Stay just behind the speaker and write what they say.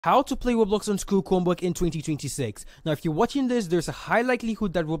How to play Roblox on school Chromebook in 2026. Now, if you're watching this, there's a high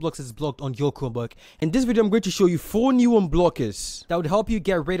likelihood that Roblox is blocked on your Chromebook. In this video, I'm going to show you 4 new unblockers that would help you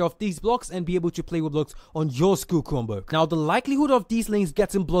get rid of these blocks and be able to play Roblox on your school Chromebook. Now, the likelihood of these links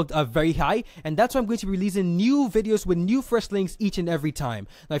getting blocked are very high, and that's why I'm going to be releasing new videos with new fresh links each and every time.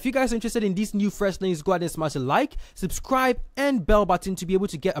 Now, if you guys are interested in these new fresh links, go ahead and smash a like, subscribe, and bell button to be able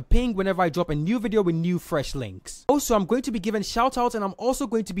to get a ping whenever I drop a new video with new fresh links. Also, I'm going to be giving shout outs, and I'm also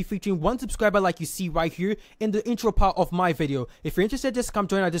going to be featuring one subscriber like you see right here in the intro part of my video. If you're interested, just come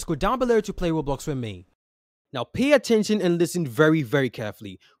join. I just go down below to play Roblox with me. Now pay attention and listen very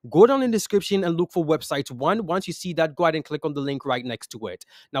carefully. Go down in the description and look for website 1. Once you see that, go ahead and click on the link right next to it.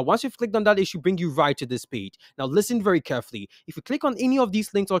 Now once you've clicked on that, it should bring you right to this page. Now listen very carefully. If you click on any of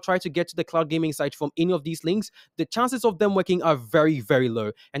these links or try to get to the cloud gaming site from any of these links, the chances of them working are very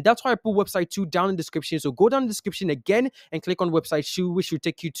low. And that's why I put website 2 down in the description. So go down in the description again and click on website 2, which will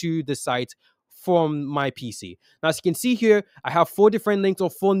take you to the site from my PC. Now, as you can see here, I have 4 different links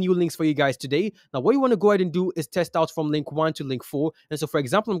or 4 new links for you guys today. Now, what you want to go ahead and do is test out from link 1 to link 4. And so, for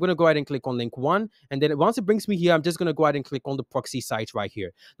example, I'm going to go ahead and click on link 1. And then once it brings me here, I'm just going to go ahead and click on the proxy site right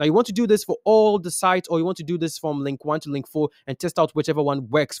here. Now, you want to do this for all the sites, or you want to do this from link 1 to link 4 and test out whichever one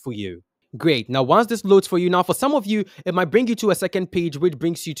works for you. Great. Now, once this loads for you, now for some of you, it might bring you to a second page which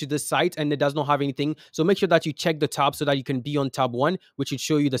brings you to this site and it does not have anything. So make sure that you check the tab so that you can be on tab 1, which should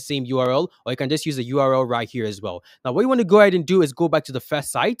show you the same URL, or you can just use the URL right here as well. Now, what you want to go ahead and do is go back to the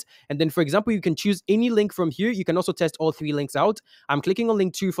first site. And then, for example, you can choose any link from here. You can also test all 3 links out. I'm clicking on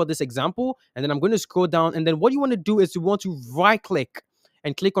link 2 for this example, and then I'm going to scroll down. And then what you want to do is you want to right click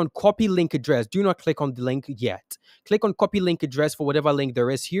and click on copy link address. Do not click on the link yet. Click on copy link address for whatever link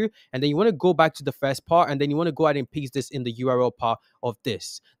there is here. And then you want to go back to the first part, and then you want to go ahead and paste this in the URL part of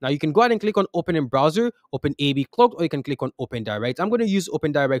this. Now you can go ahead and click on open in browser, open AB cloaked, or you can click on open direct. I'm going to use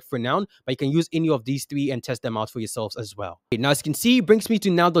open direct for now, but you can use any of these 3 and test them out for yourselves as well. Okay, now as you can see, it brings me to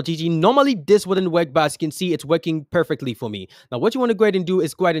now.gg. Normally this wouldn't work, but as you can see, it's working perfectly for me. Now what you want to go ahead and do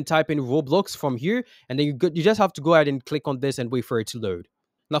is go ahead and type in Roblox from here, and then you just have to go ahead and click on this and wait for it to load.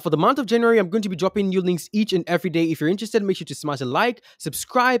 Now, for the month of January, I'm going to be dropping new links each and every day. If you're interested, make sure to smash a like,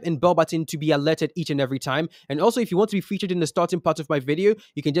 subscribe, and bell button to be alerted each and every time. And also, if you want to be featured in the starting part of my video,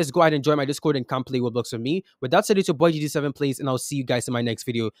 you can just go ahead and join my Discord and come play Roblox with me. With that said, it's your boy GD7 Plays, and I'll see you guys in my next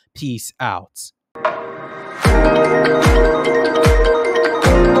video. Peace out.